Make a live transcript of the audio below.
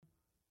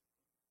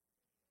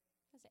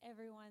How's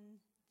everyone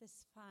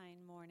this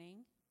fine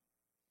morning?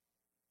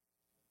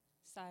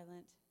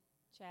 Silent,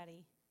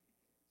 chatty,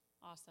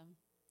 awesome.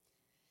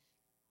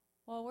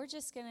 Well, we're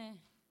just going to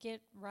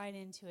get right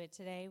into it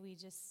today. We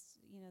just,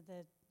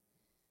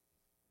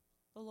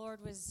 the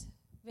Lord was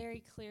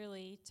very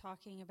clearly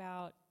talking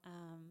about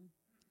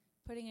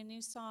putting a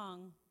new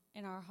song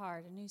in our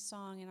heart, a new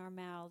song in our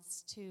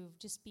mouths to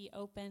just be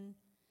open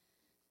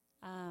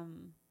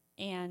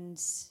and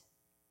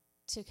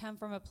to come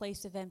from a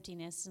place of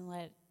emptiness and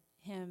let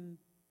Him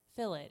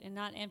fill it, and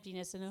not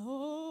emptiness in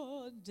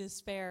a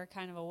despair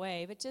kind of a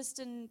way, but just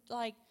in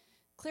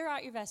clear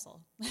out your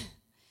vessel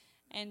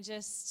and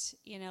just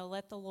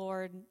let the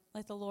Lord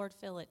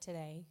fill it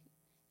today.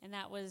 And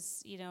that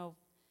was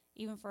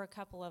even for a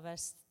couple of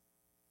us,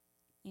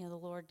 the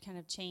Lord kind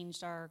of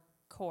changed our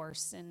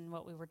course and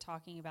what we were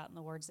talking about in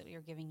the words that we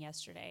were giving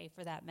yesterday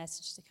for that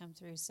message to come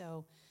through.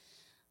 So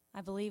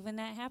I believe when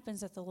that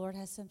happens that the Lord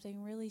has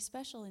something really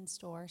special in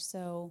store.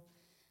 So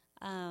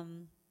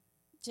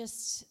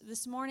just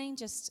this morning,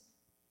 just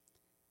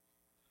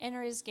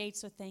enter His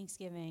gates with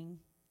thanksgiving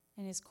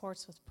and His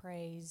courts with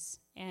praise,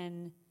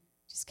 and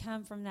just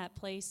come from that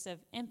place of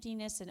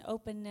emptiness and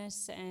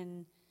openness,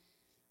 and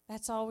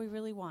that's all we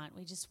really want.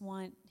 We just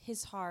want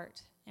His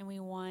heart, and we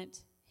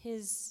want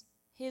His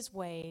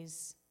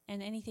ways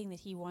and anything that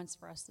He wants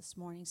for us this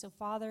morning. So,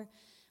 Father,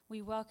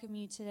 we welcome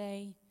You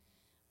today.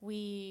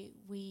 We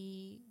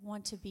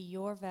want to be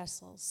Your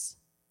vessels.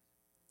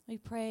 We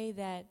pray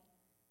that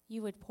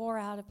You would pour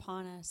out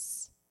upon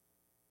us,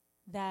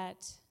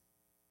 that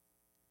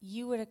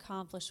You would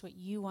accomplish what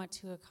You want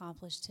to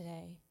accomplish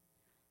today.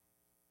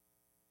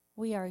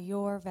 We are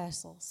Your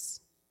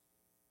vessels.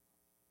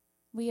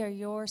 We are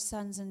Your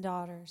sons and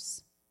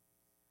daughters.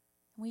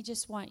 We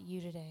just want You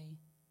today.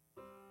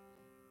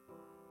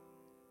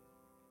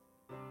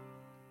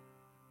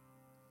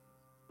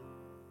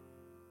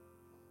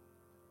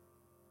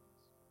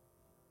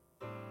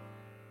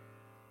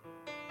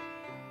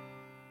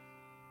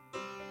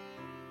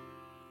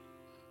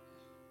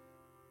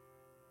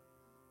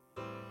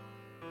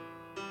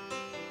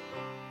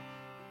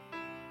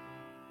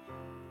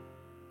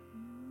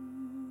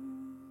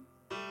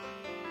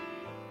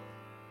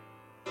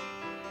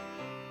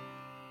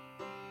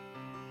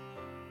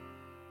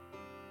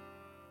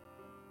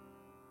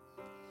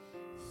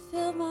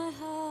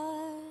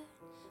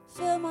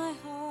 Fill my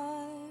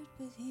heart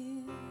with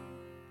You.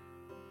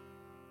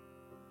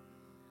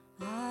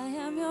 I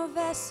am Your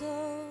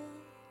vessel,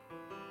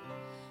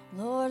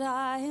 Lord,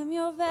 I am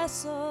Your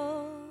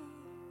vessel.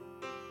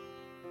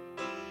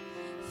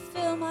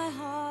 Fill my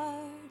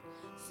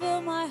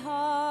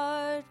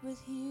heart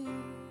with You.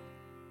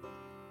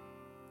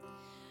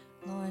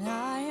 Lord,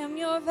 I am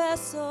Your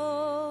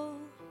vessel,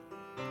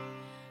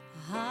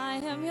 I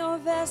am Your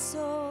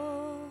vessel.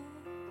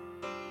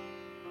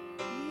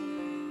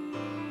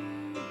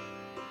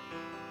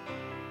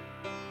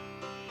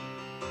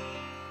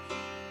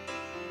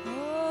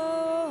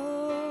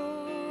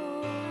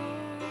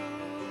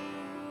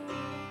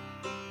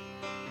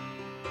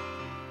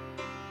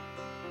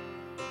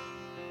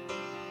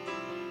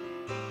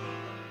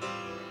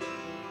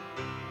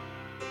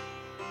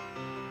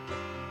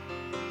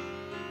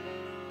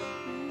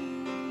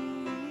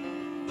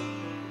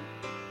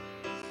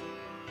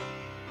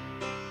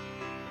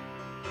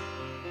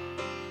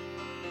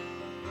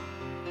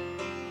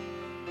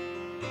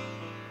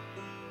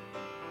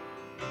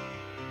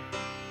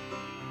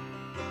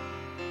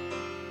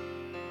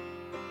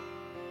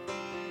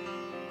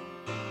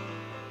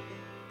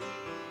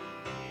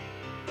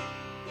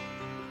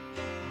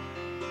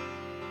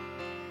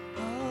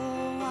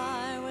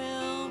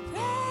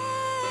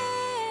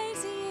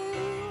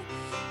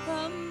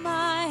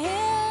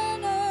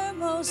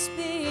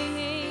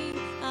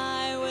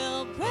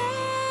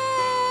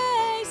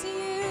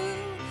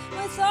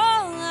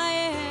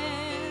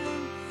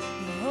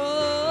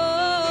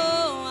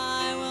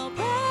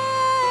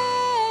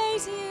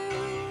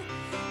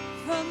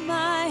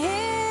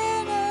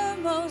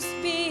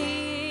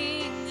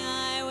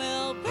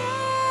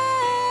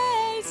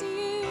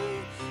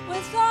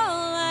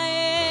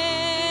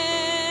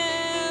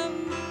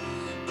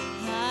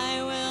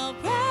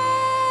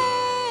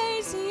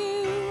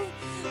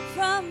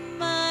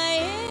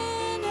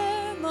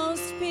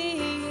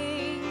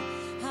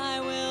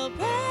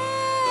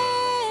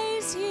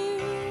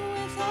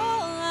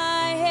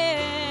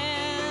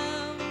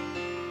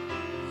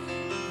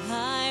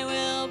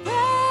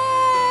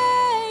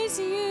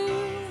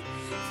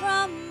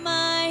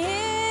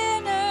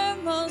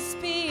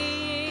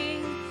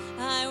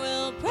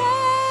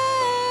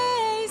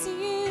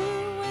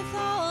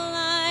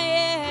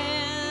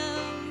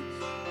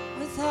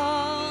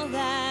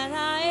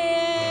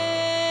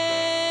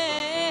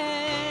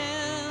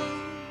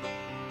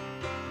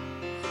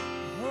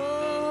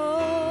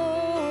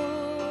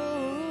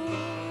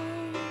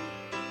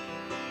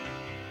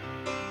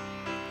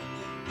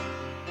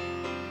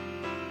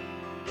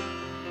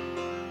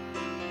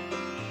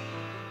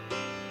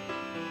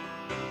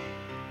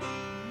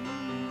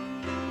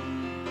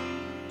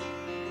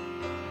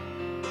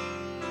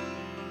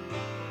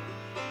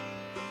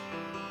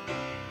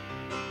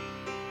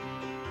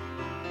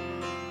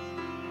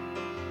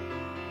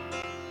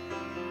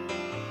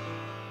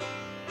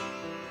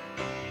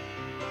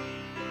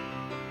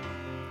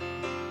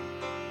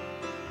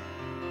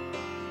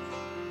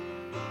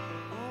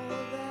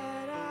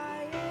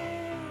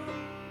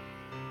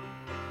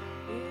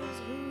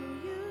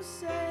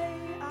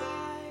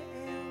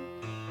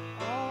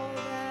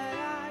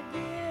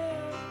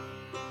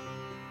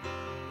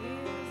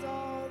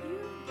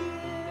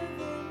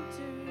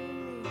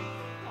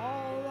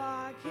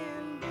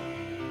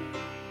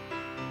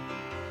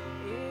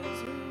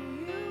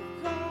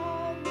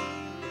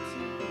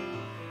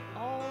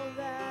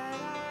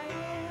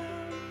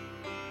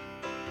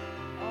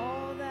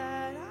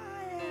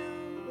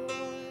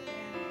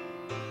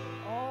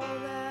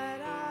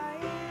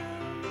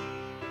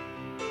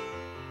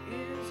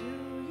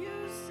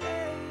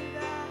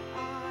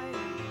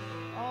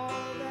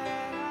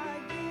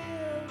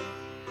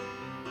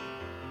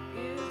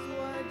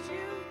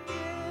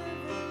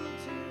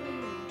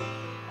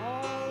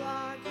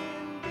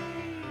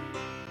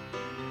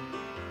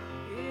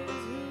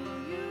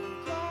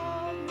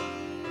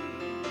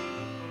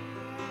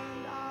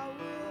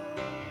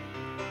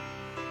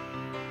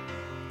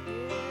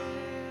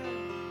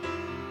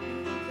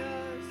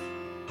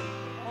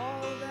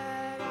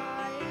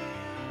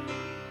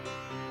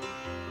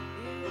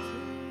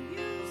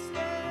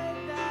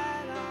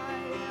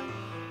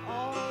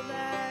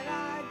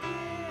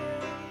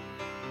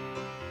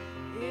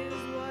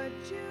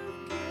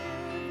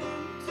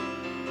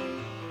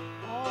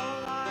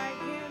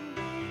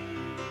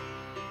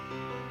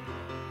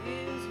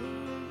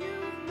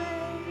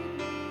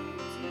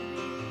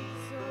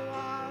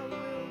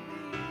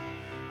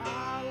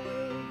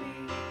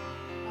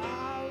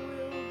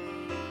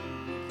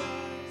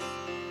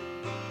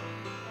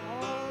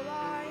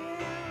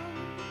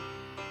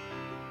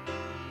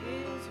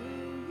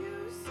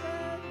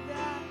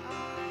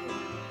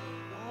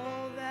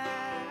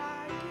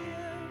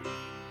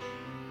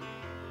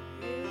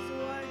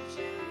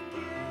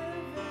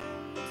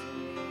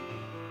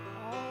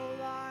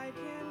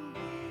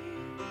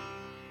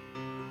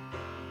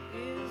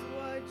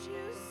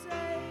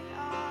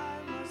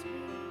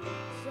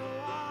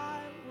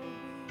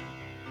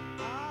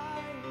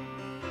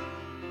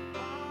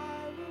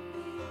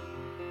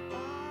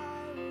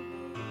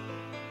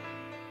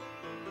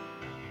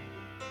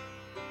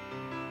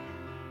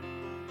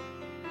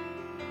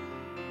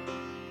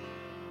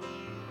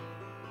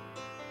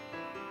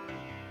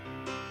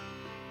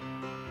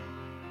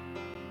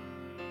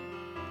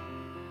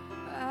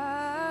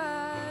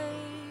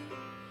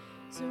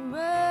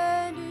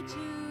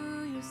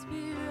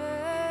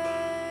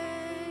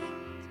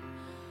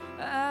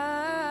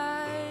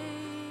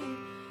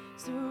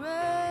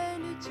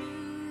 surrender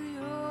to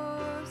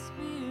your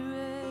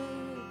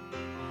spirit.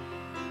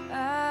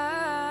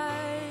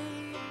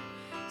 I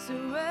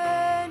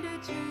surrender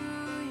to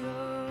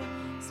your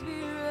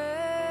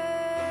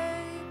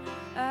spirit.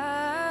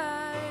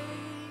 I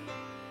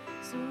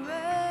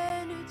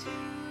surrender to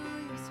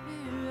your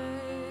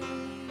spirit.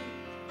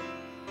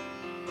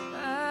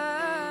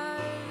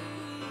 I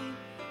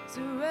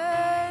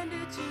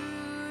surrender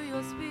to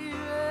your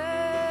spirit.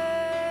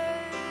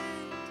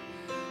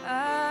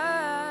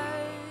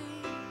 I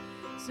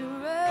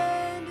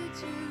surrender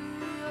to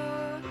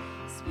your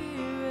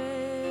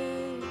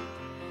spirit.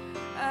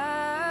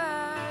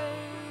 I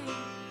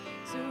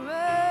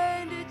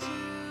surrender to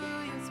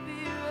your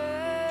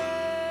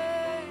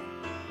spirit.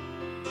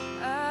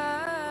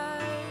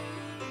 I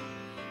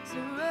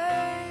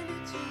surrender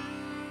to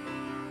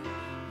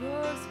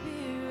your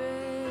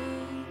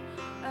spirit.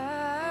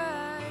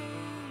 I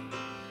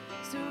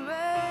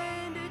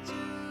surrender to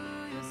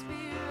your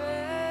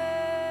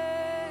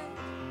spirit.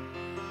 I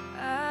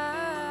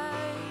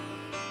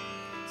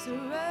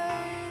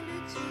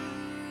surrender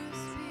to your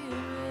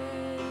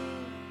spirit.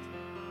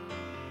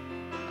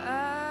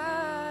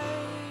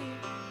 I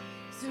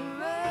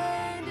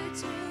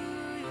surrender to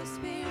your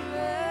spirit.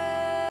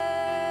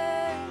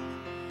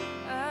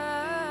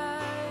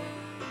 I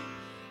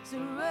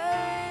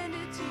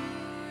surrender to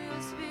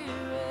your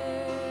spirit.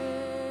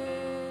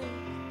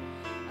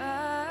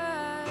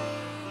 I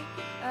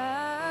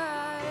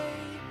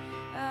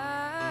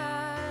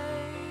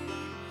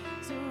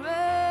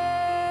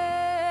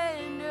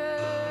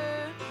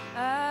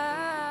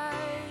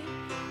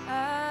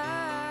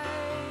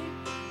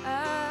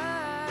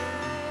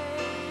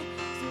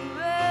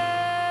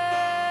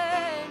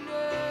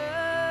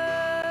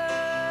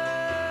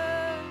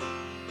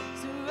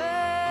surrender.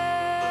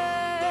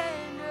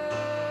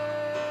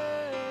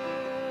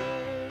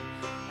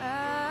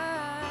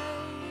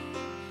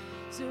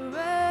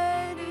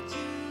 Surrender to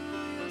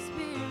your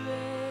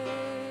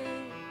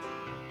spirit.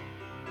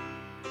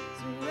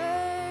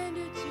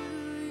 Surrender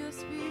to your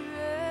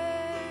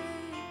spirit.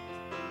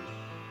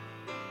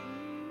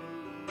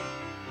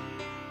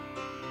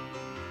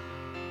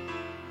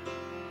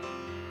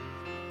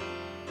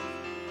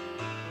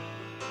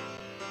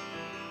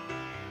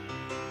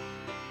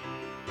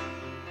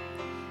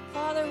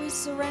 Father, we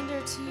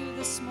surrender to you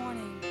this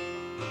morning.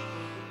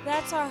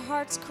 That's our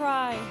heart's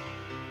cry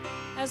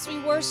as we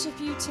worship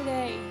you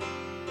today.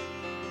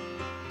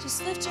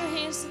 Just lift your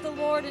hands to the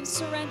Lord and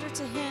surrender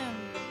to him.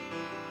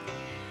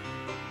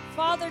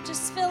 Father,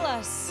 just fill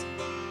us.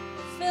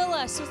 Fill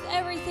us with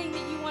everything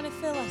that you want to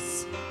fill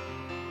us.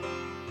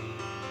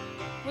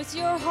 With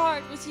your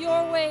heart, with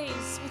your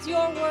ways, with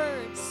your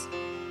words.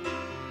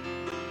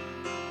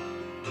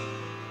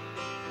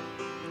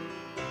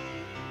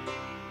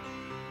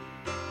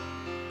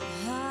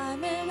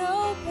 I'm an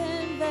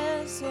open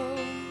vessel.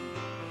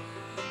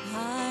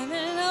 I'm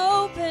an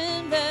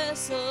open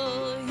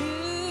vessel.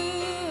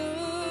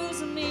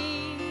 Use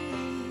me.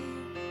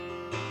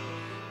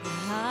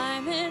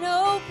 I'm an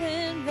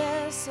open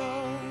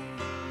vessel.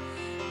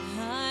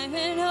 I'm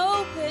an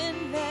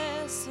open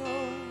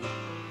vessel.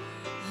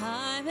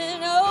 I'm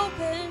an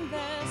open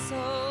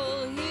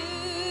vessel.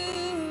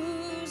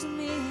 Use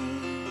me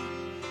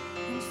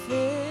and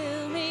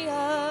fill me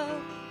up,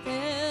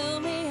 fill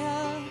me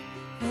up,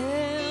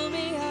 fill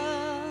me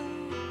up.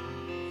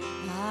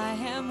 I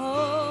am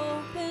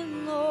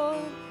open,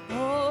 Lord,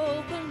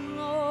 open,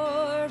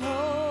 Lord,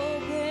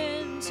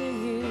 open to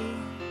you.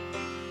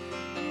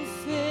 And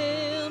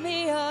fill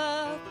me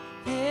up,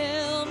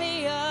 fill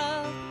me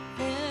up,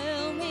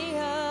 fill me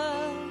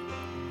up.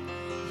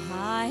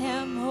 I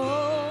am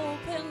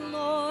open,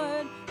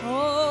 Lord,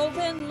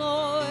 open,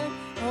 Lord,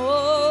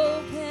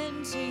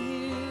 open to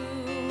you.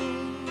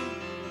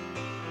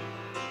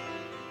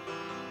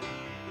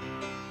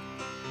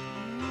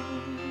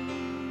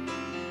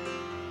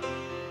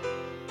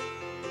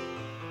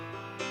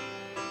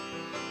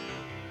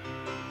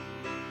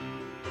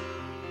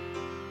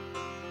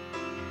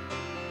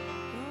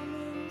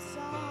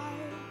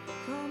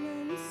 Come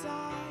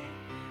inside,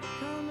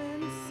 come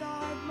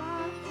inside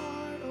my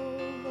heart,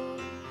 oh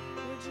Lord.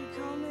 Would you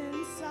come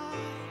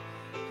inside,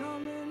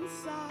 come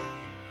inside,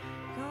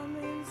 come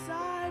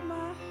inside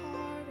my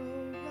heart,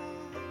 oh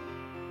God.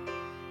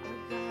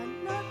 I've got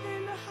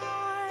nothing to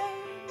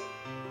hide.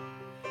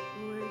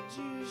 Would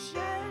you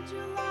shed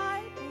your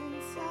light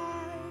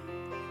inside?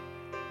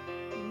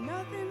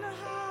 Nothing to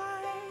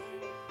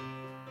hide.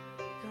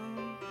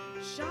 Come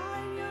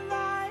shine your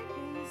light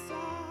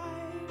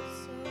inside.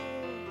 So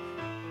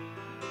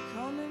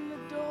come in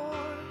the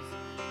doors,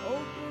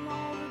 open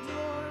all the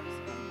doors.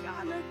 I've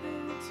got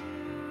nothing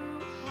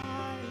to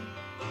hide.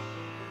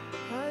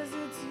 'Cause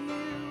it's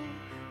you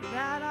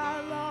that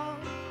I love,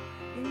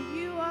 in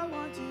you I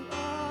want to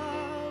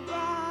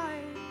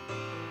abide.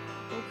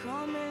 Oh,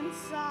 come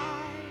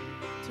inside,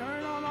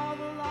 turn on all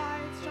the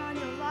lights, shine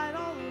your light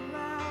all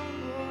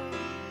around, Lord.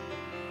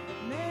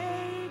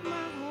 Make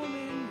my home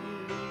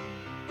in you.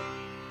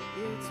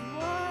 It's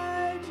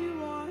what you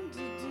want to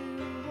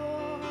do,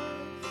 Lord.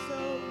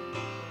 So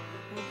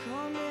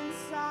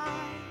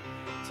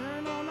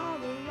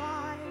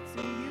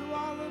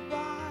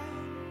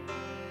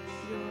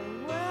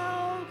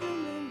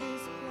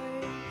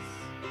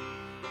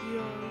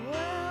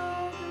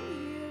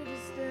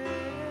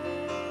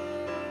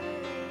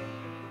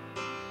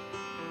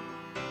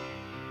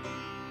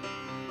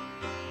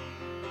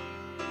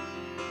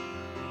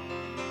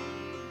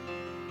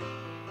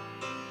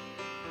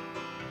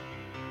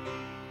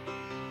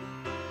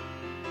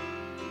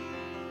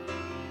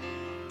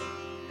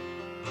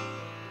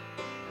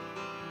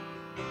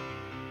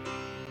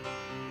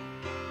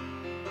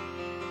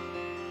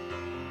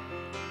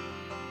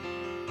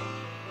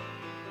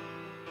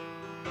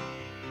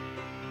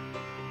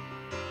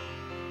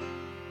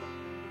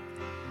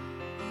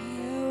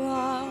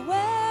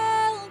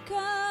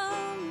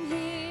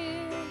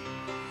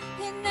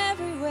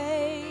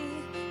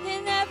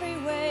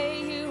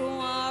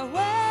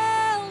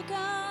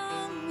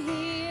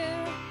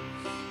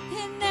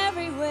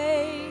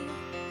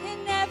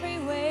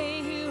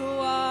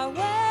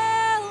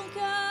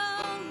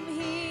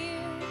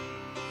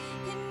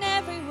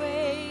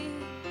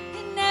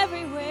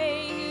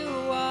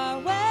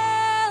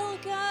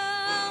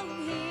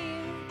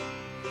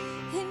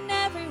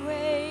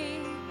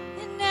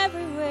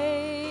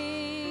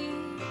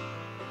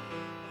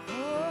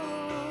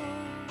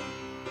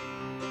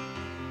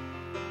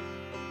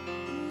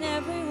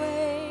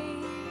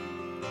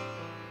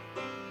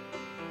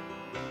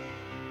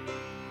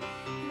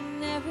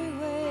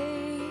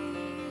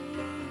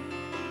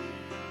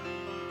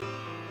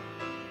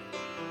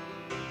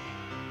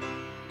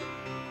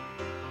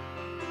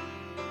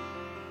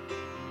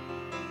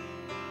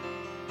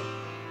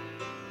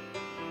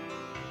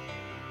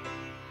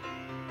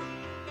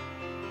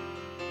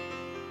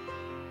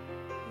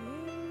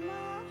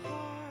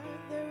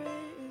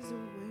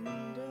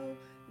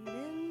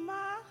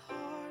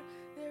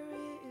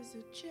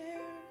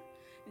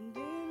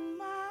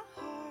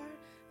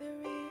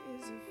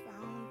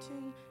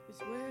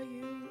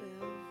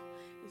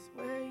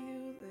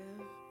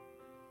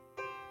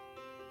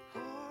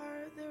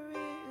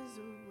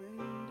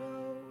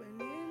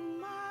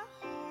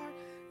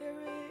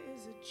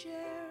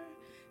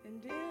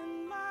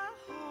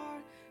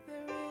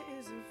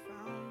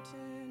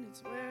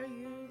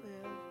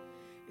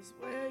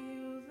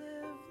you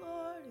live,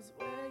 Lord, is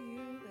where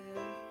you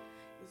live,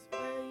 is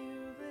where you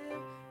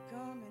live.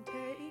 Come and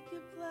take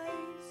your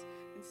place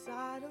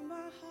inside of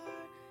my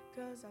heart,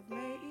 'cause I've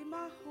made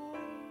my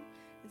home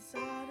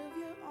inside of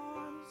your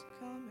arms.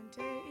 Come and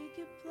take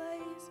your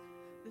place,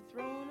 the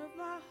throne of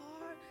my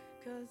heart,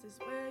 'cause it's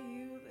where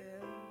you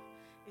live,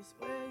 it's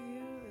where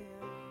you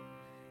live.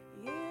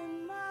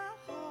 In my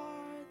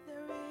heart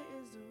there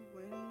is a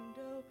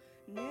window,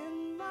 and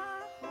in my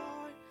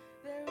heart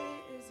there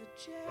is a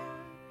chair,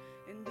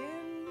 and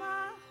in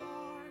my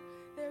heart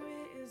there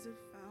is a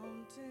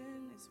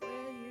fountain. It's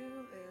where you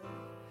live,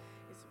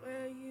 it's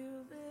where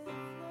you live,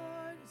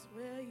 Lord, it's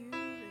where you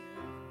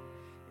live,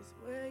 it's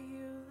where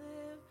you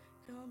live.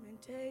 Come and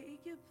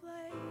take your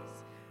place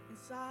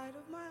inside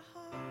of my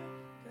heart,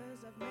 'cause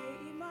I've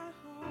made my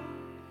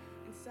home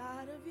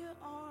inside of your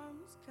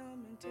arms.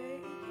 Come and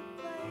take your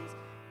place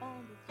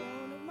on the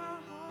throne of my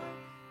heart,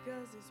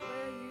 'cause it's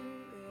where you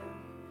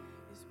live,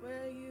 it's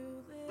where you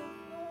live,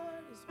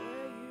 Lord, it's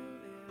where you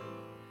live,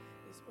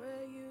 it's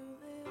where you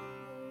live,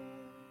 Lord.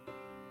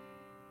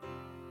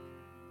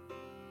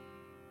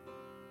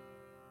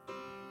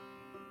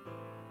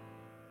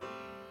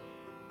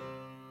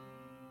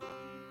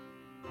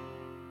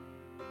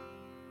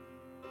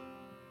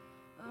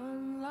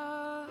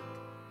 Unlock,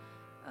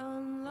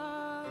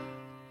 unlock,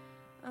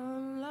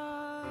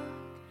 unlock.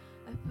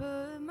 I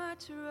put my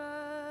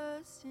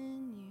trust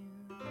in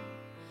you.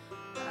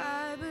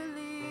 I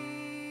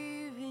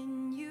believe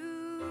in you.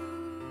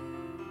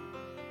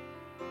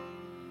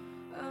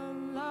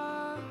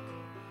 Unlock,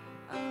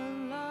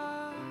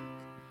 unlock,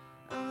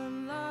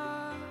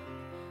 unlock.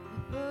 I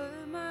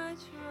put my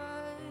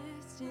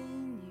trust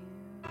in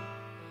you.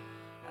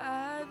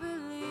 I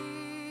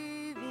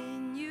believe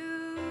in you.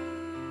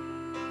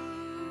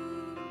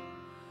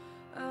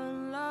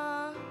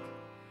 Unlock,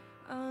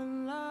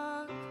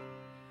 unlock,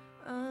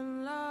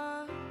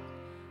 unlock.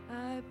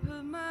 I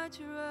put my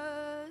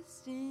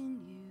trust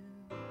in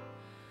you.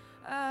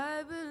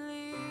 I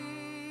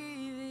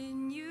believe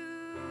in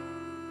you.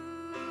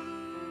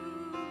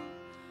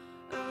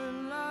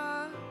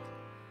 Unlock,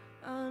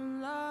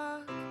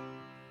 unlock,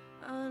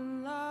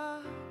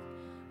 unlock.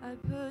 I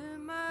put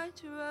my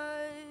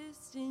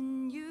trust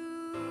in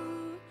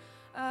you.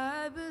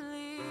 I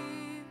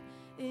believe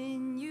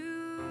in you.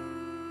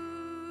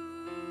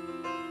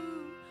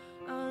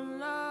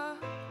 Unlock,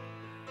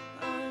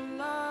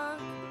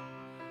 unlock,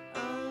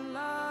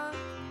 unlock.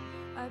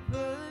 I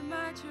put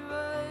my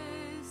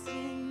trust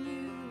in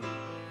you.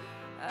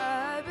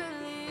 I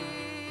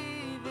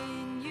believe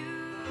in you.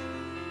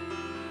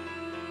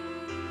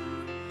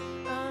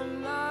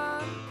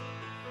 Unlock,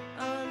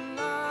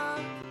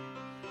 unlock,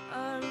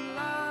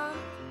 unlock.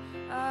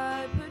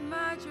 I put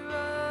my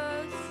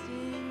trust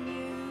in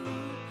you.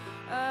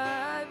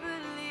 I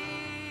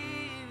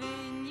believe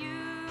in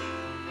you.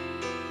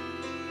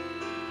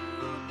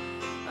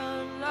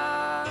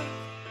 Unlock,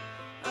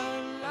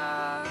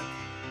 unlock,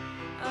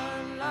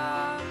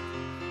 unlock.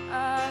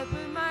 I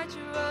put my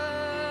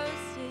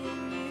trust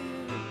in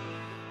you.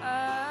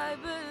 I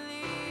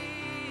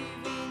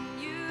believe in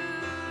you.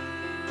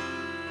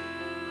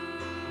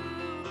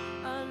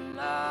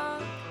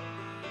 Unlock,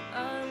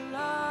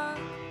 unlock,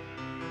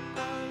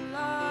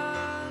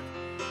 unlock.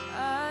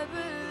 I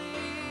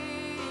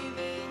believe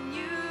in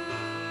you.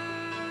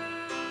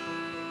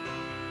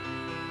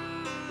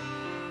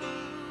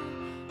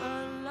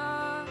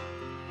 Unlock,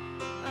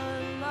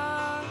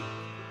 unlock,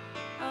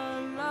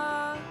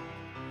 unlock.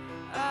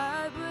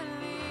 I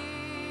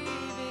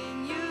believe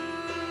in you.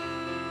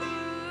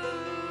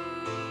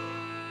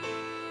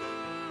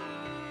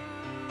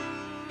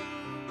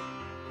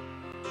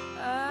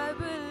 I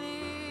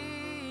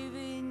believe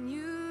in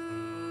you.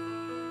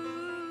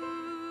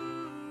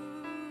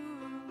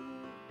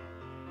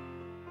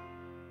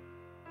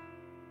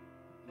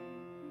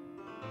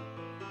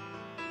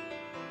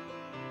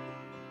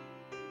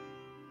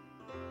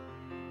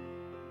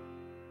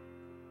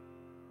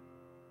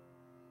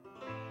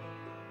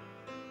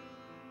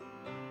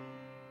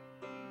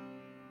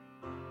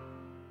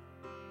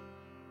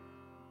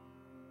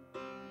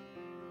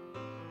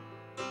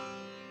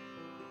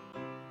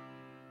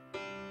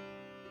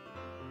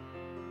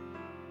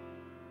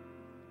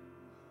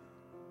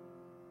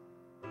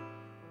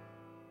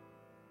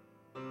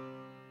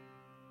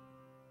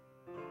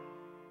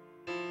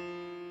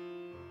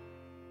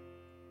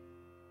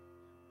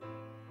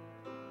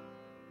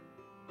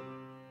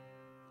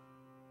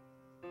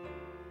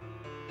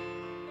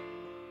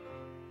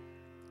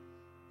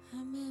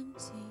 I'm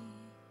empty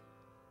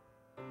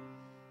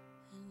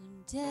and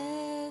I'm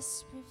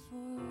desperate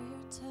for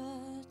your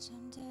touch.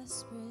 I'm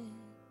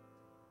desperate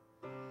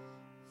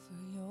for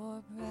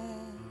your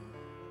breath.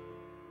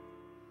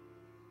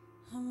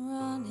 I'm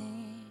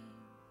running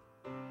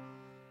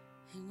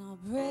and I'll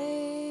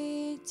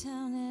break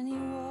down any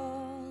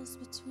walls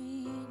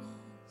between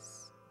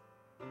us,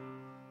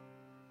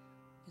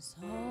 'cause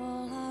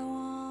all I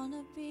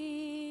wanna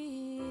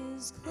be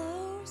is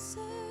closer.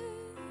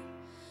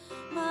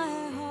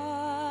 My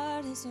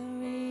heart is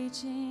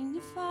reaching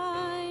to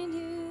find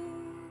you.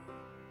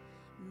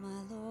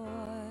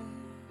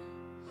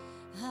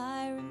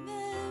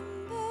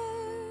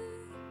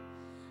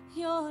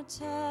 your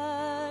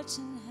touch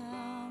and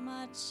how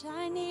much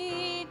I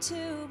need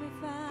to be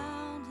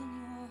found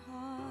in your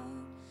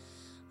heart.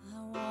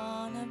 I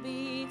want to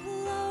be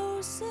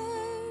closer.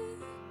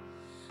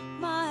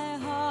 My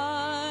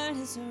heart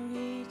is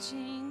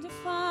reaching to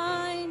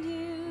find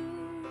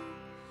you,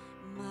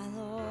 my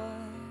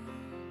Lord.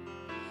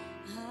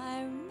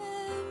 I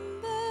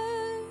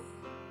remember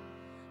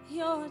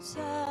your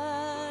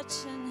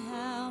touch and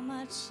how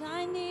much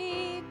I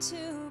need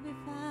to be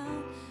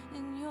found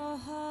in your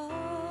heart.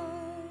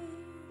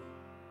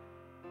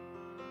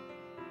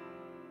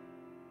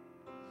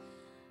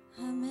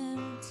 I'm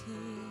empty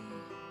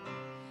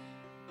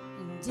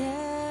and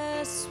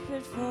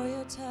desperate for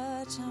your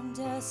touch. I'm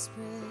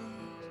desperate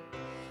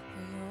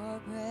for your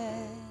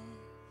breath.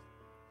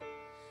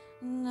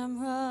 And I'm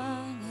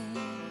running,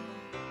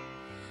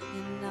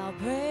 and I'll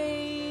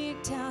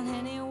break down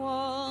any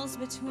walls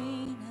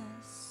between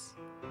us.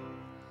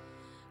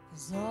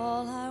 'Cause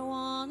all I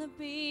wanna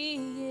be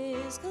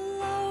is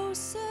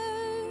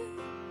closer.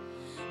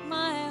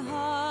 My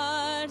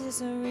heart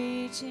is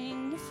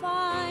reaching to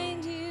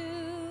find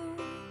you,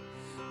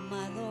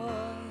 my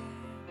Lord.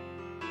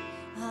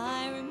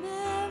 I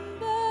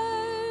remember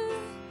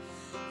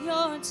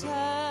your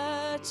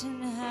touch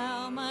and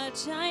how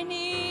much I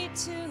need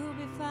to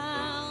be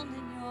found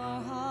in your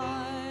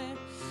heart.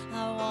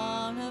 I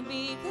wanna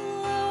be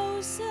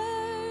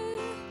closer.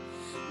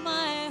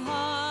 My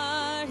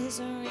heart is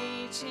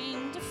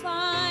reaching to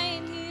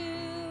find you,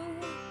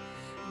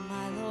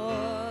 my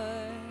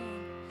Lord.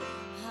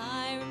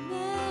 I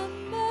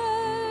remember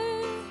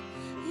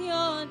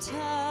your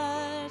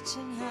touch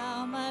and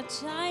how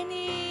much I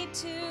need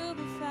to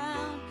be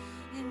found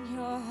in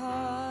your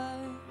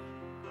heart.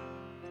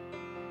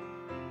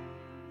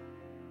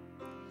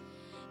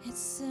 It's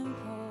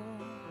simple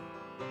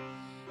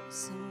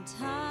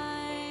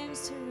sometimes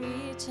to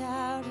reach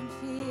out and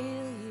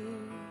feel you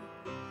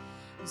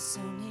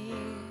so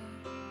near.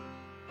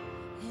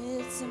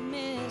 It's a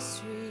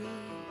mystery.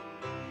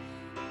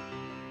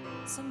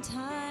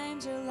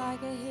 Sometimes you're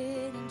like a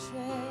hidden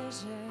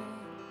treasure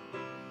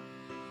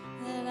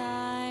that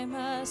I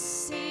must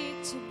seek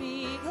to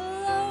be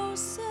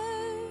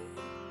closer.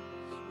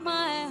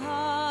 My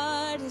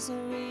heart is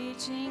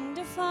reaching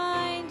to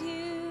find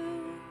you,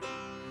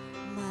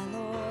 my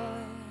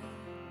Lord.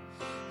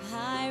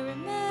 I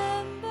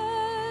remember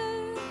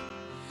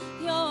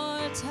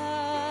your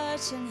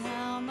touch and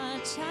how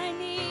much I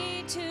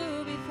need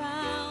to be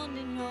found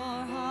in your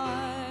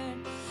heart.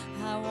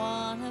 I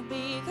want to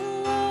be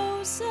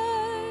closer.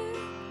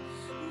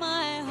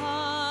 My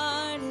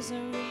heart is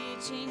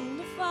reaching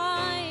to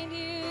find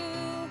you,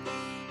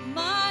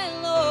 my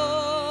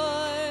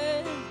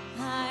Lord.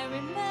 I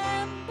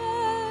remember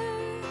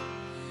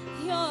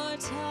your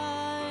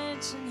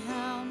touch and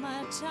how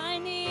much I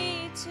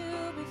need to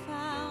be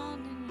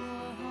found in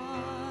your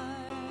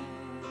heart.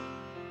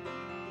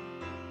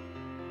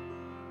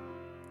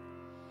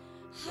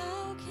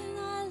 How can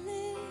I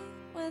live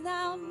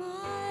without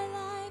my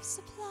life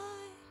supply?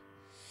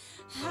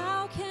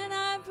 How can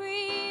I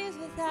breathe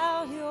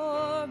without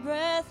your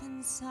breath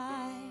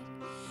inside?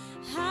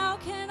 How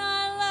can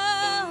I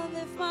love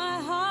if my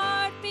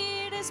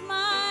heartbeat is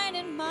mine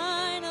and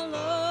mine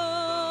alone?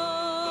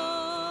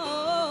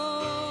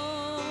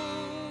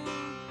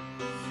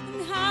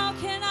 And how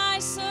can I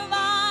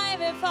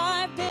survive if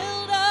I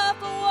build up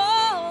a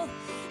wall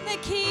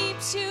that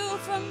keeps you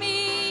from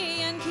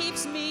me and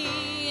keeps me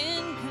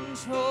in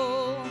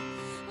control?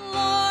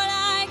 Lord,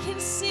 I can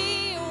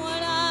see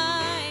what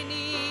I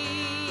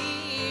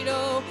need.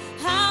 Oh,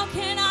 how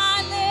can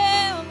I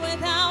live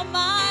without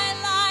my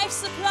life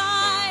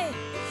supply?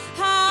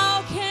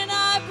 How can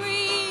I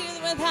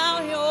breathe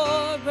without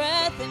your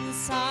breath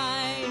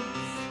inside?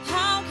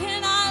 How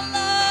can I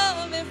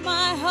love if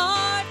my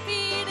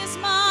heartbeat is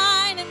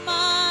mine and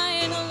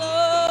mine alone?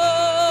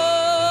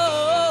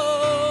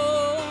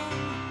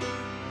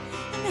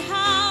 And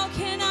how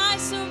can I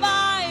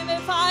survive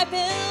if I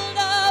build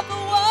up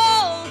a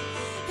wall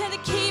and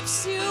it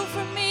keeps you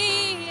from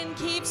me and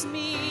keeps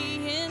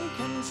me in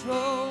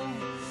control?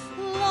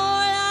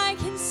 Lord, I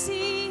can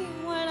see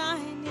what I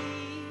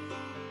need.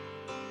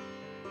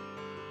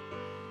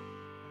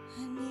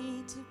 I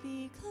need to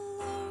be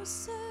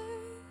closer,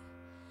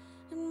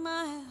 and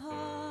my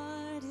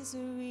heart is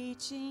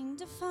reaching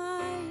to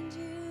find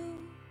you,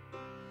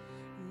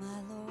 my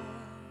Lord.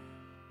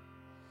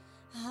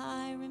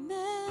 I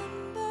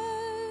remember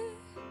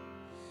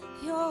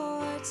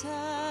your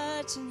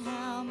touch and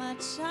how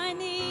much I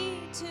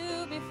need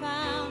to be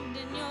found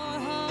in your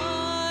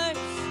heart.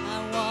 I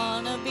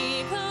want to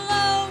be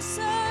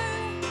closer.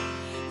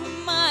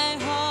 My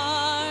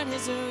heart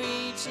is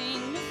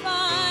reaching to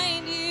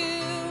find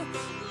you,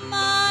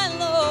 my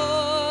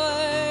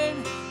Lord.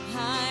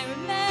 I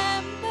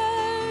remember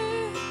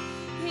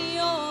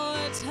your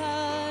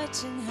touch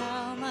and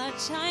how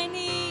much I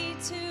need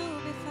to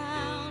be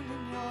found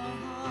in your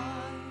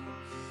heart.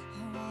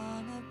 I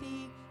want to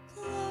be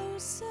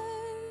closer.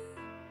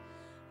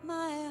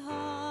 My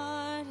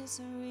heart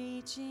is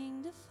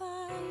reaching to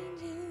find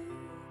you,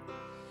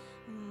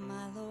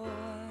 my Lord.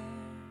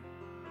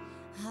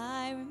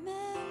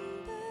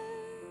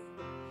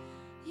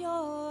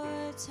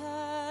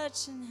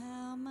 touch and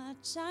how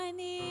much I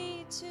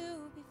need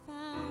to be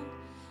found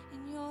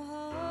in your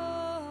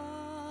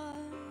heart.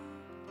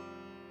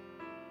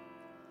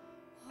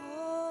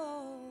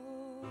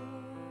 Oh.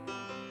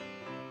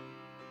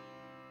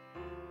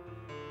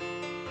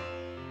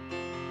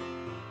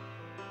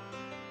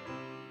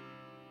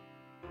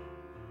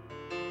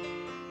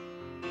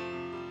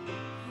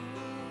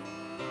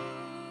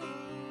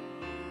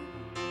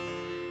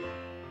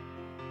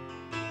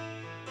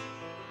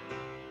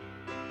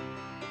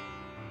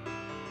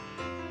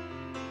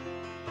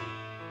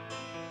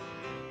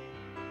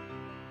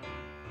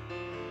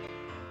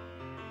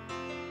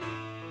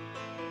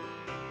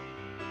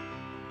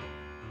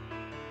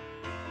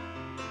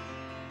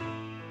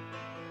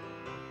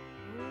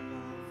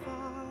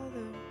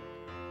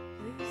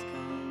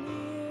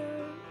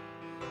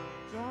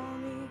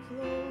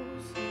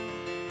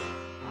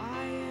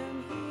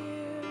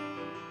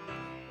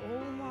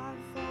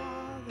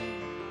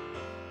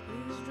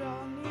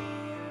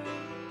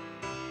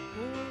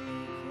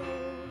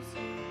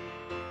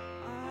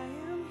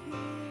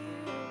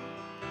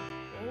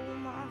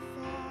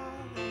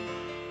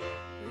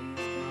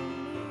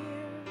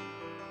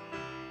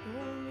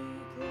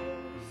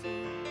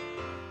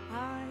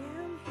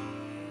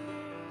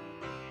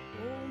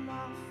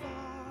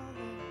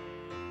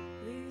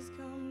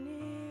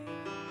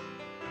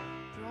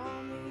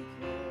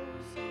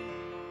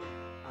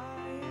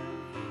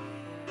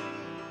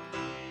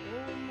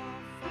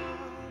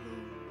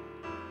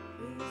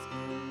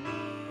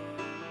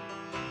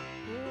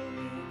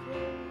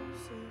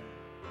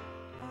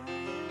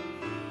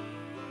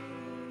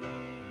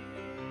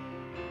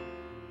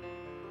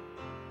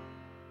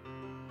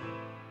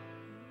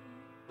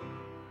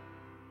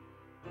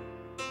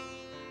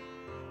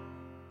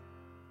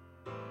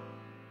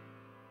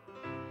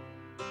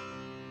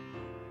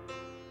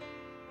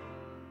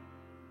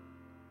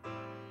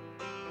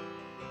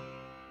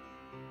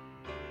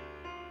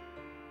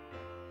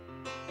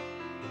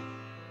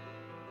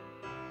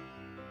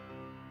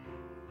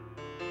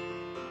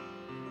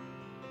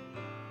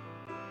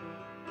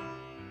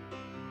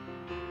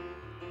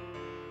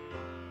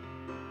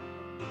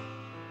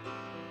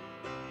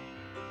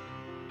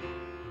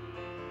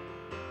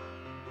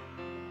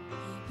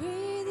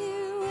 Breathe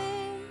you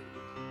in,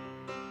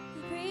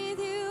 breathe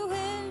you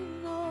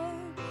in, Lord,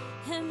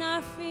 and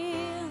I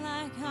feel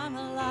like I'm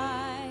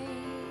alive.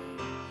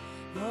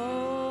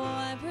 Oh,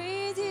 I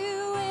breathe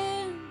you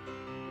in,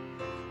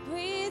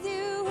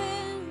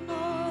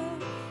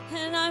 Lord,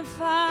 and I'm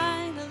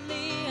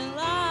finally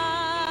alive.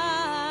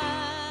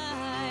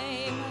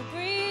 I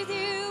breathe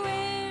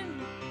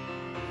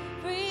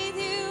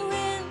you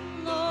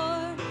in,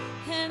 Lord,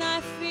 and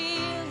I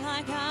feel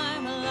like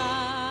I'm alive.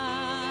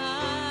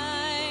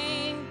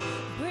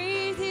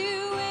 Breathe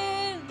you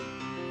in,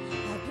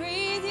 I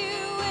breathe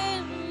you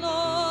in,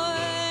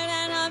 Lord,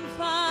 and I'm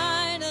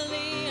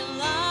finally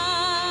alive.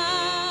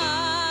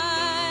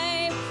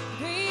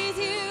 Breathe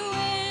you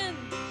in,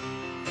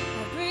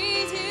 I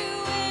breathe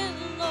you in,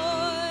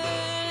 Lord,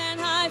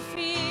 and I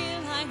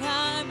feel like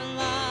I'm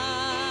alive.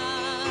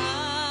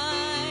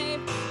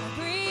 I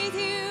breathe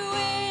you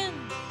in,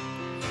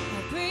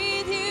 I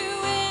breathe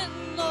you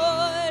in,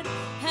 Lord,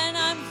 and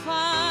I'm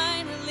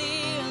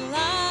finally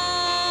alive.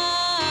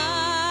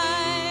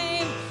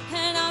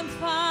 And I'm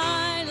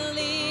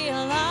finally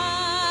alive.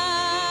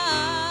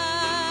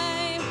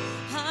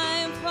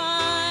 I'm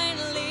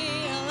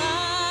finally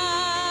alive.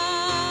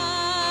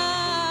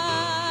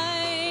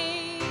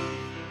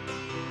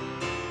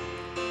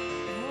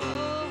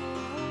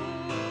 Oh.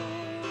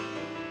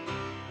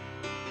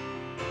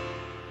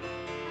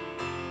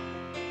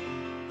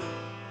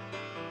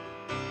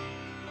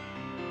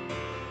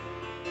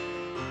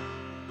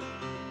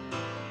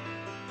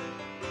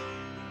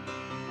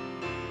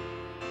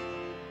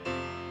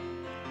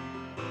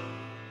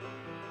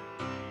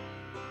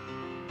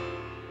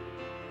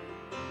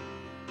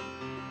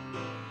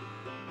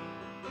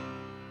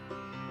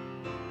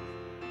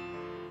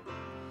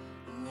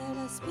 Let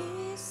us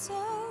be so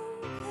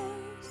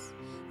close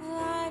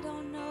that I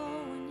don't know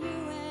when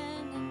you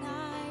end and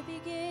I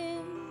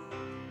begin.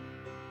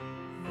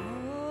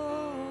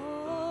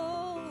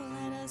 Oh,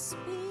 let us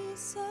be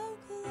so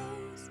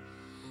close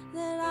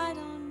that I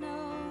don't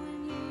know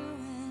when you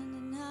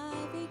end and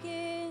I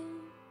begin.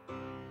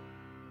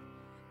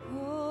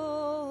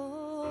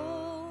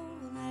 Oh,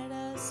 let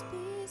us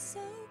be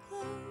so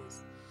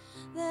close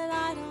that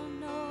I don't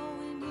know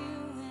when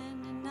you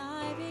end and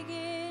I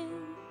begin.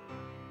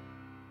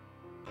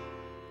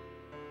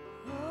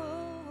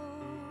 Oh,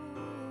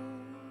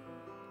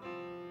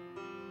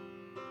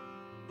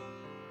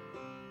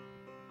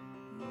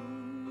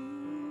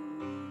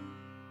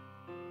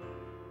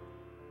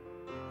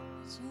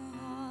 let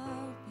your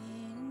heart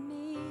beat in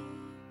me,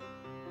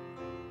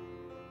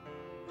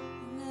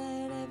 and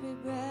let every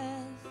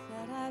breath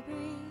that I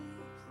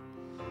breathe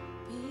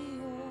be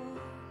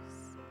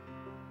yours.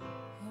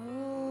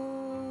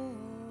 Oh,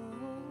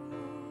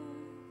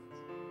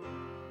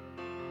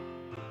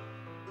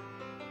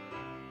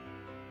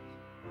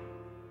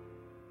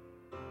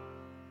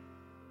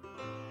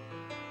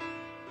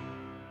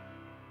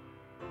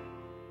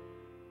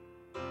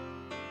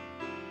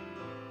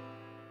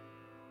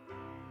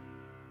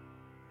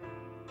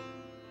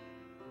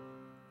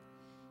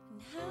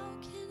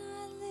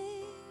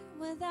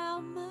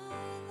 without my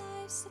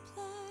life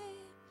supply?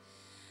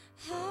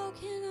 How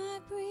can I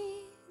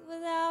breathe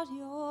without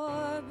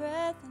your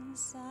breath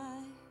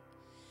inside?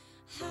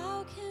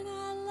 How can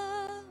I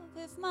love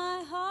if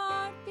my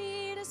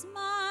heartbeat is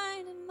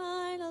mine and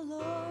mine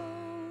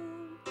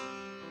alone?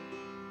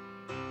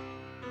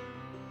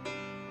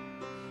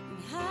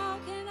 And how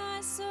can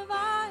I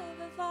survive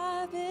if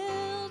I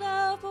build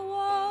up a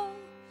wall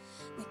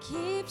that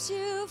keeps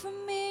you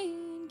from me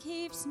and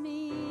keeps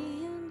me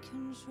in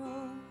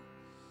control?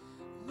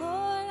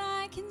 Lord,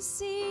 I can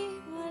see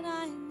what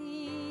I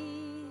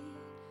need.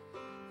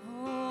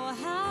 Oh,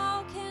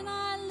 how can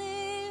I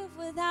live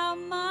without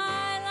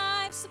my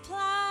life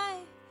supply?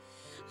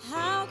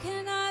 How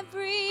can I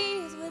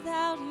breathe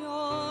without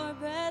your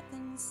breath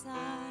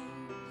inside?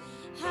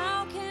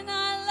 How can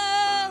I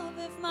love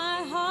if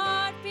my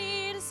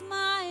heartbeat is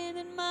mine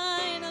and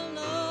mine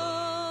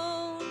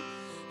alone?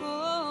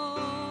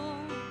 Oh,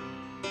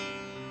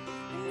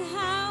 and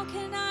how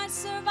can I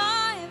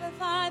survive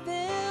if I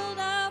build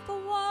up a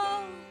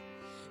wall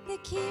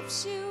that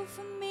keeps you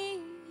from me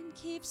and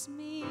keeps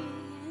me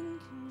in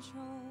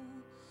control?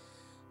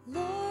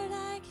 Lord,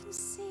 I can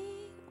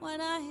see what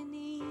I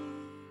need.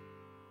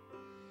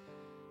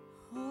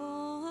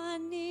 Oh, I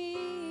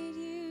need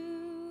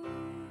you.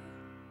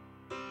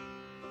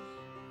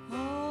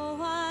 Oh,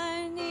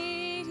 I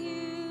need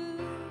you.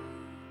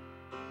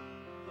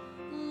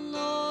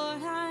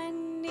 Lord, I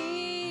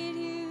need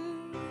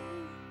you.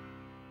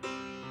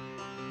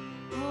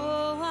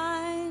 Oh,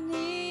 I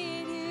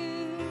need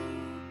you.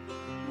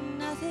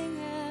 Nothing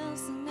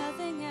else,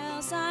 nothing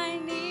else. I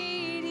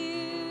need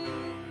you.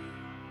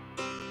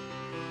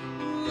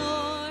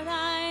 Lord,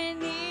 I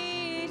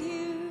need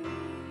you.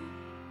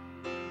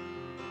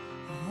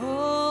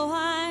 Oh,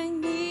 I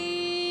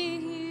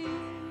need you.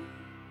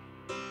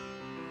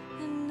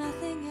 And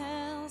nothing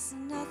else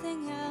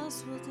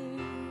will do.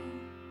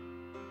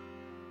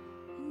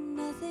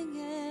 Nothing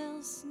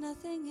else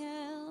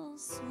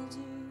will do.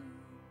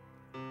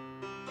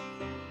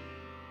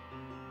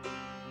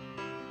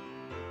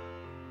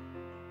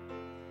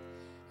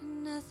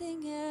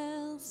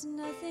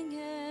 Nothing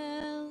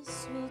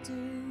else will do.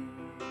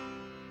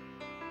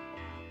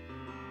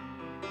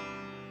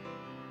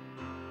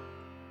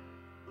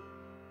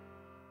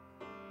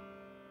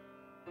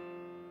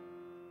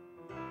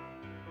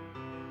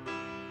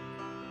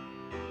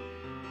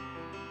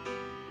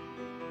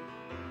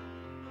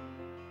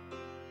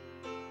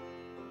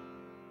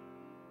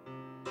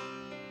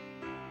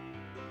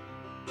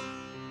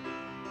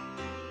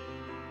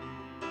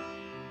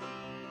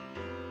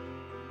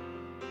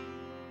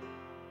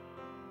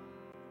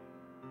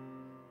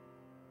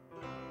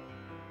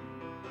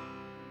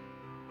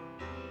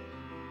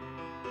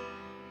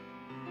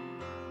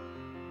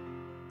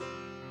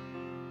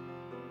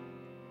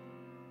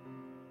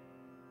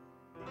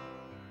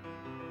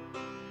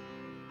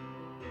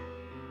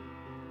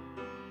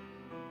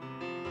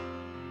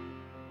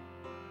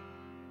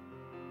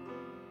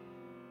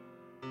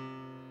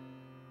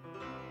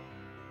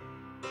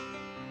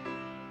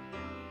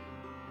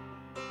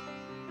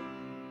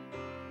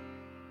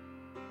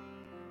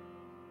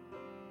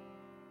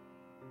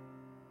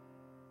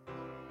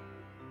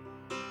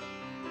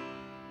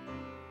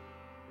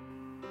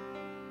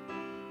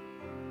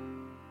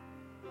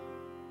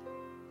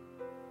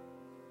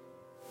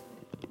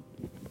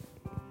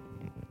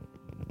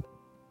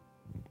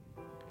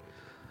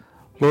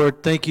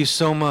 Lord, thank you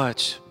so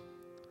much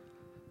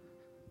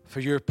for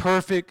your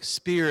perfect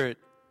Spirit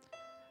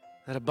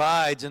that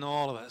abides in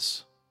all of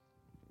us.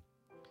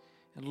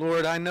 And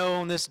Lord, I know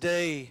on this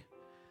day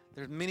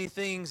there are many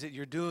things that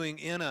you're doing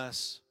in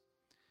us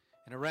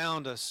and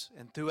around us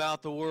and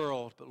throughout the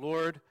world. But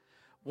Lord,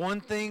 one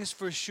thing's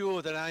for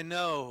sure that I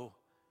know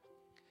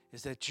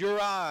is that your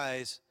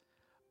eyes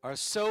are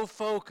so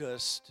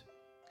focused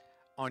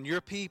on your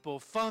people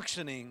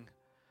functioning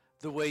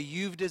the way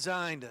you've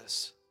designed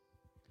us.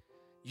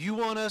 You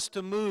want us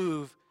to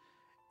move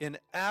in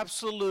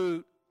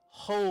absolute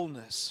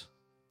wholeness.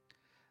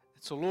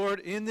 So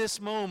Lord, in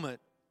this moment,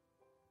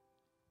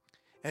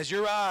 as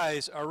your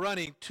eyes are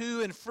running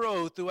to and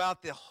fro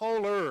throughout the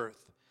whole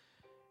earth,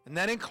 and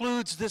that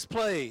includes this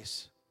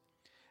place,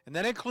 and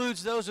that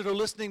includes those that are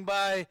listening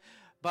by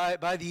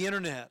the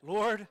internet,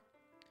 Lord,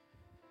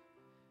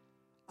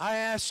 I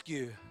ask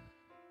you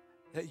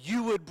that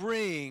you would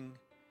bring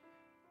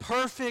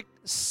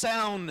perfect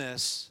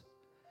soundness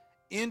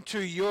into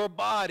your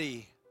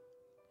body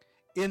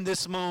in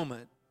this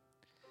moment.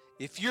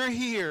 If you're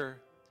here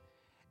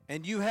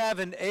and you have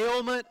an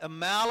ailment, a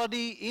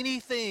malady,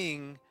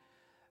 anything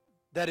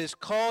that is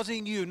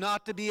causing you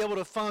not to be able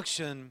to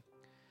function,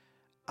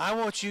 I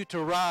want you to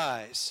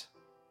rise.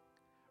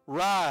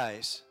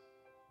 Rise.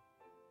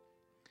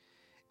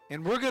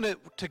 And we're going to,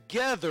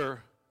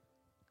 together,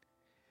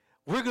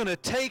 we're going to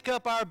take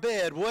up our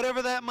bed,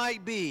 whatever that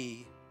might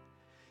be,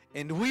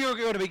 and we are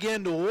going to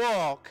begin to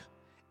walk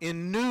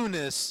in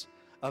newness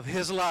of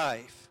His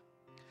life.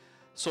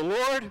 So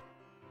Lord,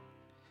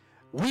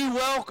 we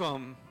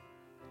welcome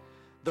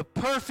the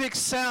perfect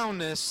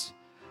soundness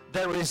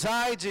that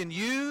resides in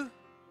you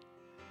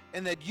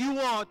and that you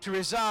want to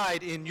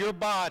reside in your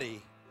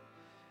body.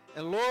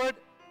 And Lord,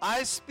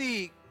 I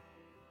speak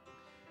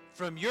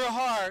from your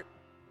heart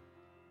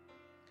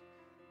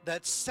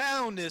that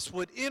soundness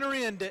would enter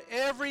into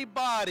every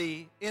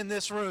body in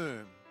this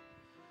room.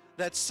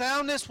 That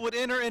soundness would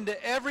enter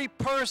into every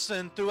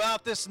person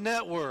throughout this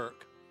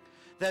network.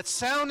 That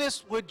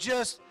soundness would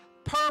just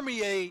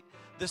permeate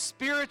the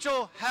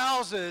spiritual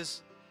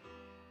houses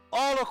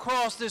all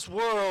across this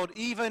world,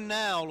 even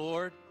now,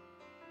 Lord.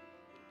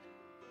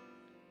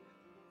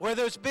 Where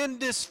there's been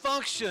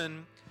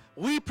dysfunction,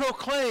 we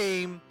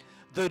proclaim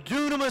the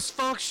dunamis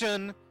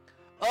function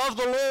of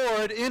the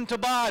Lord into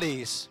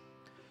bodies.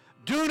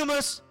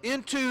 Dunamis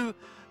into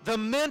the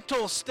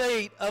mental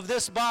state of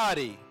this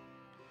body,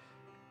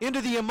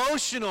 into the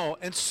emotional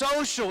and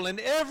social and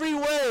every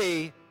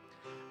way.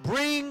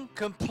 Bring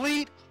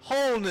complete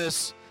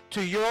wholeness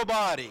to your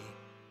body.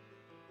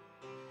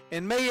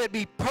 And may it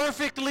be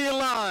perfectly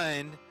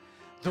aligned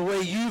the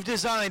way you've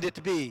designed it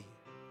to be.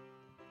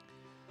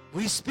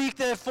 We speak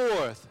that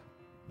forth.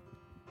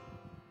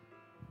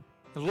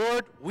 And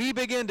Lord, we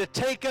begin to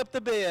take up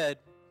the bed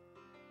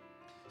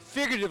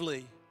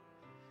figuratively.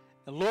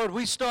 And Lord,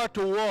 we start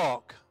to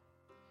walk.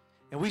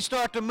 And we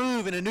start to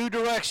move in a new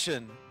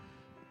direction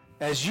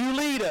as you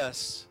lead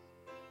us.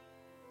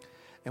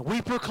 And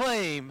we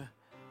proclaim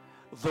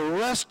the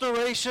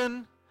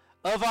restoration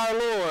of our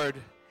Lord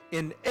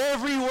in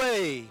every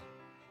way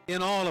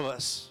in all of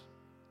us.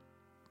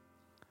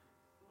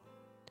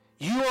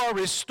 You are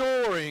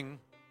restoring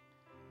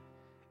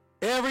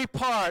every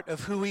part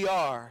of who we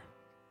are.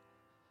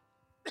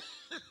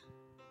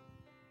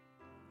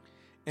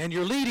 And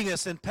you're leading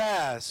us in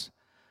paths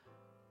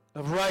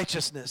of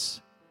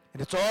righteousness.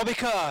 And it's all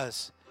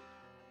because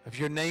of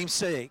your name's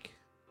sake.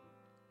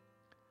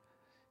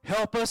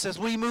 Help us as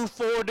we move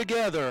forward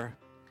together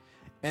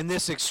in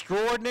this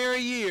extraordinary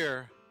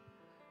year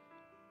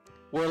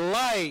where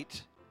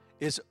light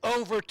is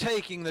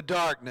overtaking the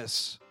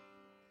darkness,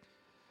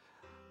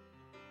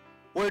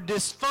 where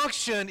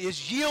dysfunction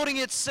is yielding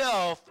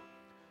itself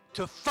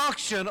to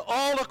function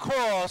all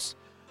across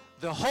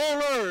the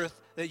whole earth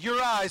that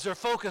your eyes are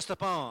focused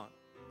upon.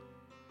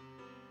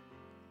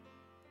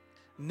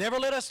 Never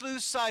let us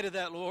lose sight of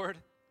that, Lord.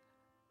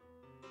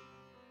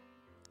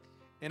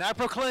 And I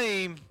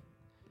proclaim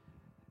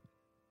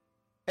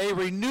a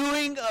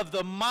renewing of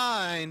the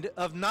mind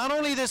of not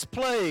only this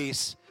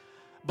place,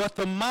 but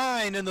the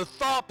mind and the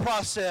thought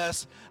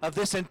process of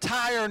this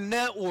entire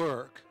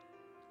network.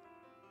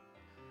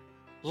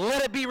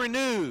 Let it be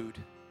renewed.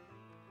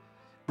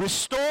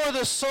 Restore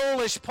the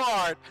soulish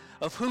part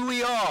of who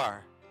we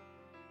are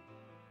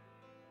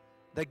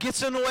that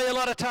gets in the way a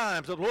lot of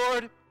times. But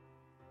Lord,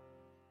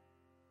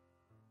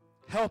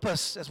 help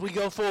us as we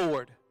go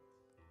forward.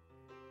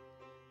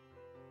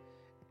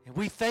 And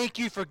we thank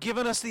you for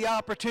giving us the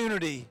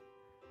opportunity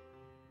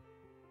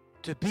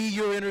to be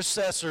your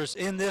intercessors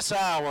in this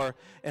hour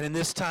and in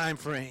this time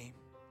frame.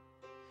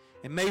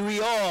 And may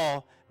we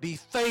all be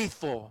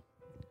faithful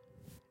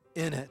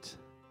in it.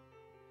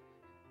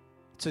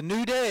 It's a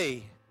new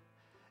day,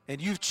 and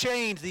you've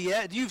changed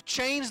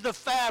the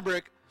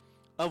fabric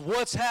of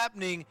what's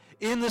happening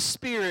in the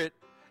Spirit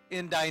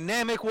in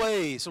dynamic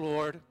ways,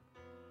 Lord.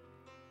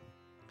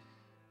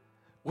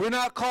 We're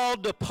not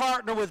called to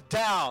partner with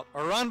doubt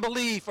or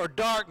unbelief or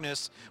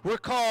darkness. We're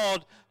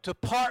called to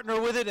partner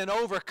with it and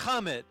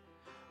overcome it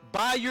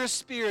by your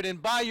Spirit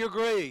and by your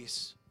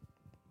grace.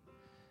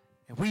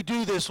 And we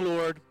do this,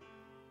 Lord.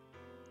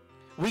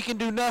 We can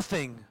do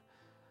nothing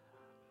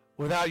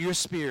without your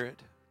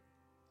Spirit.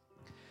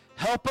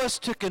 Help us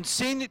to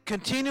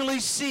continually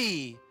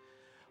see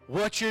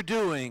what you're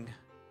doing,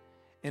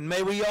 and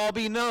may we all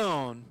be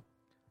known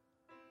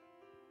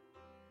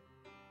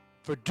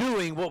for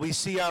doing what we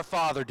see our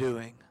Father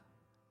doing.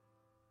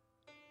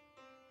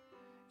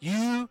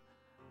 You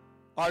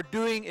are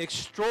doing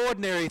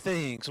extraordinary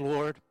things,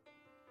 Lord,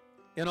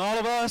 in all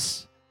of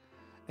us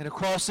and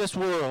across this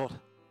world.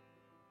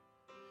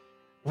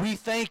 We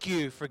thank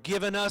you for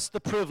giving us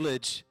the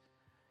privilege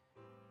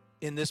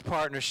in this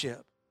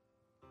partnership.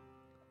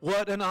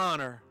 What an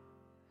honor.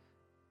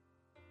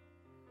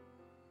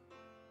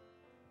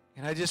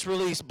 And I just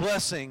release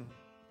blessing.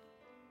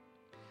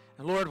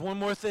 And Lord, one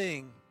more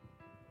thing.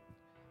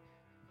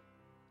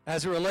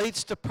 As it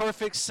relates to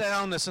perfect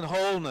soundness and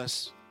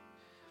wholeness,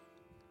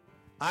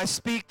 I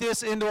speak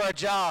this into our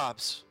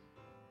jobs.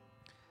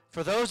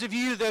 For those of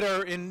you that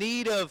are in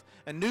need of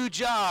a new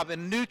job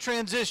and a new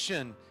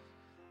transition,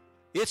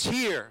 it's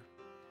here.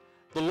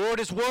 The Lord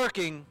is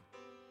working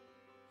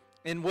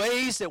in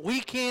ways that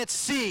we can't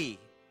see.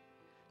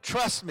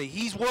 Trust me,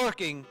 He's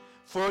working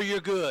for your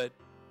good.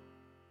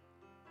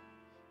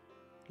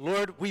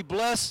 Lord, we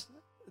bless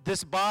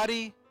this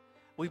body.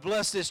 We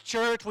bless this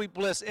church. We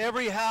bless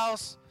every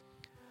house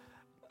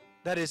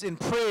that is in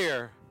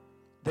prayer,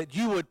 that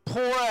you would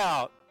pour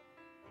out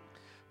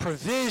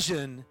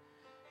provision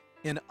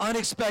in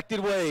unexpected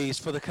ways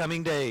for the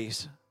coming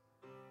days.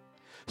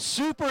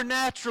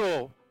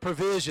 Supernatural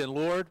provision,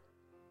 Lord.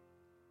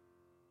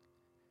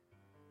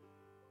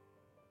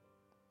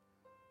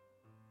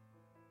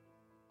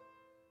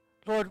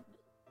 Lord,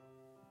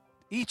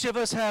 each of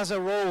us has a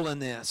role in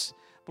this.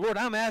 But Lord,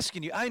 I'm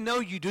asking you, I know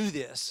you do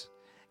this.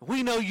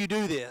 We know you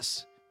do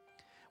this.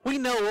 We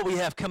know what we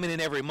have coming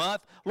in every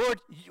month. Lord,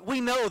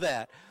 we know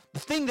that. The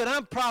thing that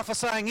I'm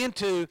prophesying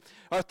into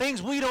are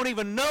things we don't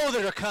even know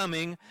that are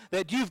coming,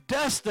 that you've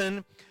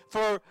destined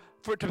for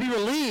to be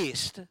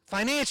released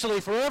financially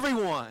for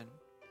everyone.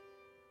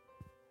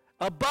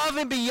 Above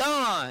and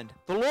beyond.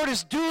 The Lord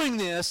is doing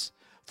this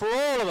for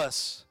all of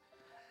us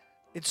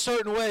in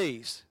certain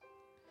ways.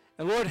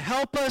 And Lord,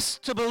 help us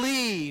to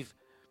believe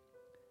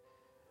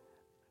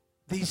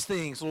these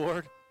things,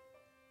 Lord.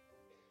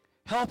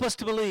 Help us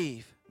to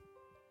believe.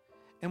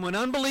 And when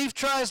unbelief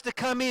tries to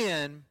come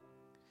in,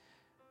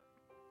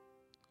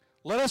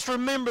 let us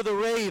remember the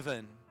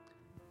raven.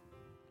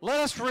 Let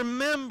us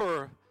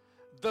remember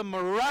the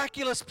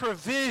miraculous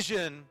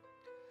provision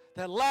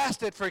that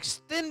lasted for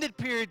extended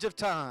periods of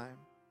time.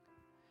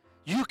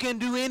 You can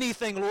do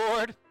anything,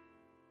 Lord.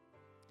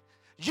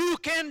 You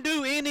can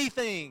do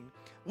anything.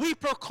 We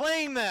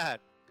proclaim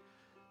that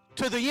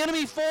to the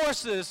enemy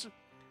forces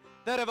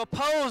that have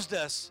opposed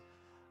us.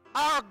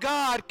 Our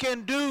God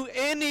can do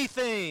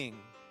anything.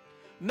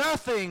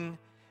 Nothing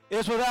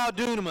is without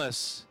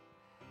dunamis.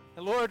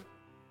 And Lord,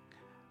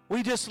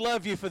 we just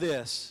love you for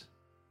this.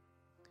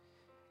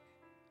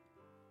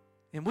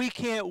 And we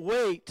can't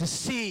wait to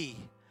see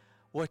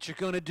what you're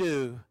going to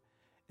do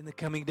in the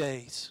coming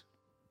days.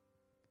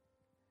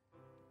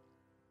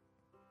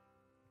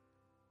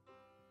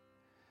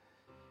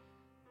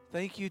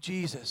 Thank you,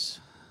 Jesus.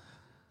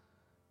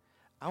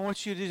 I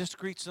want you to just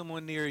greet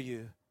someone near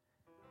you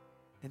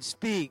and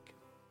speak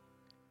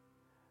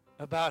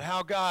about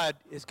how God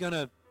is going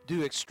to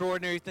do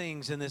extraordinary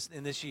things in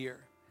this year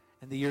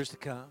and the years to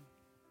come.